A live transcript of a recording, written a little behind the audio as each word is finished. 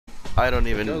I don't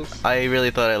even. I really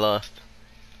thought I lost.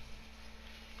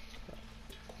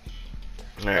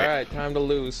 Alright, time to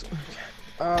lose.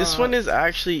 This one is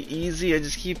actually easy. I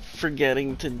just keep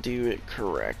forgetting to do it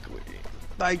correctly.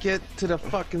 I get to the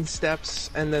fucking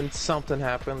steps and then something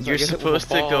happens. You're supposed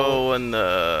to go in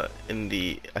the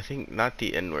I think not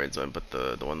the inwards one, but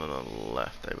the one on the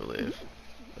left, I believe.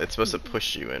 It's supposed to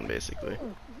push you in, basically.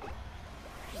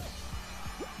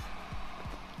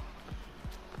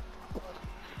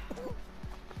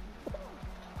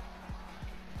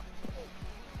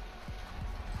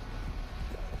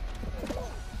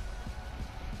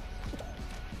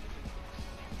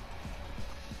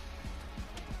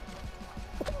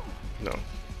 No.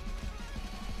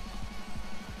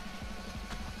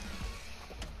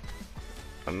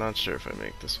 I'm not sure if I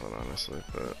make this one, honestly,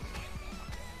 but...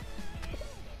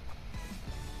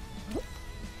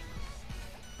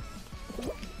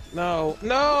 No,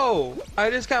 no! I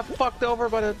just got fucked over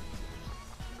by the...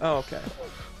 Oh, okay.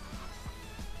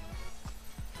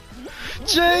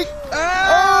 Jake!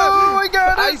 Ah! Oh, I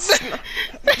got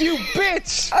it! You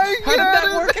bitch! I How did got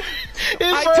that work?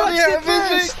 It finally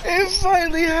happened! It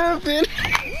finally happened!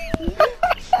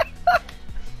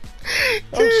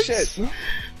 Oh shit!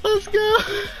 Let's go!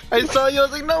 I saw you, I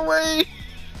was like, no way!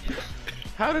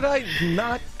 How did I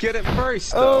not get it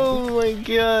first, though? Oh my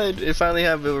god! It finally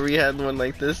happened where we had one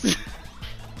like this. It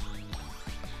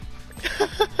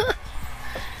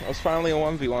was finally a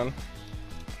 1v1.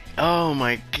 Oh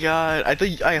my god! I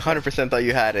 100% thought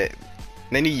you had it.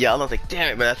 And then you yelled, I was like,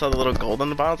 damn it, but I saw the little gold on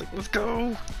the bottom, I was like, let's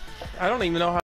go! I don't even know how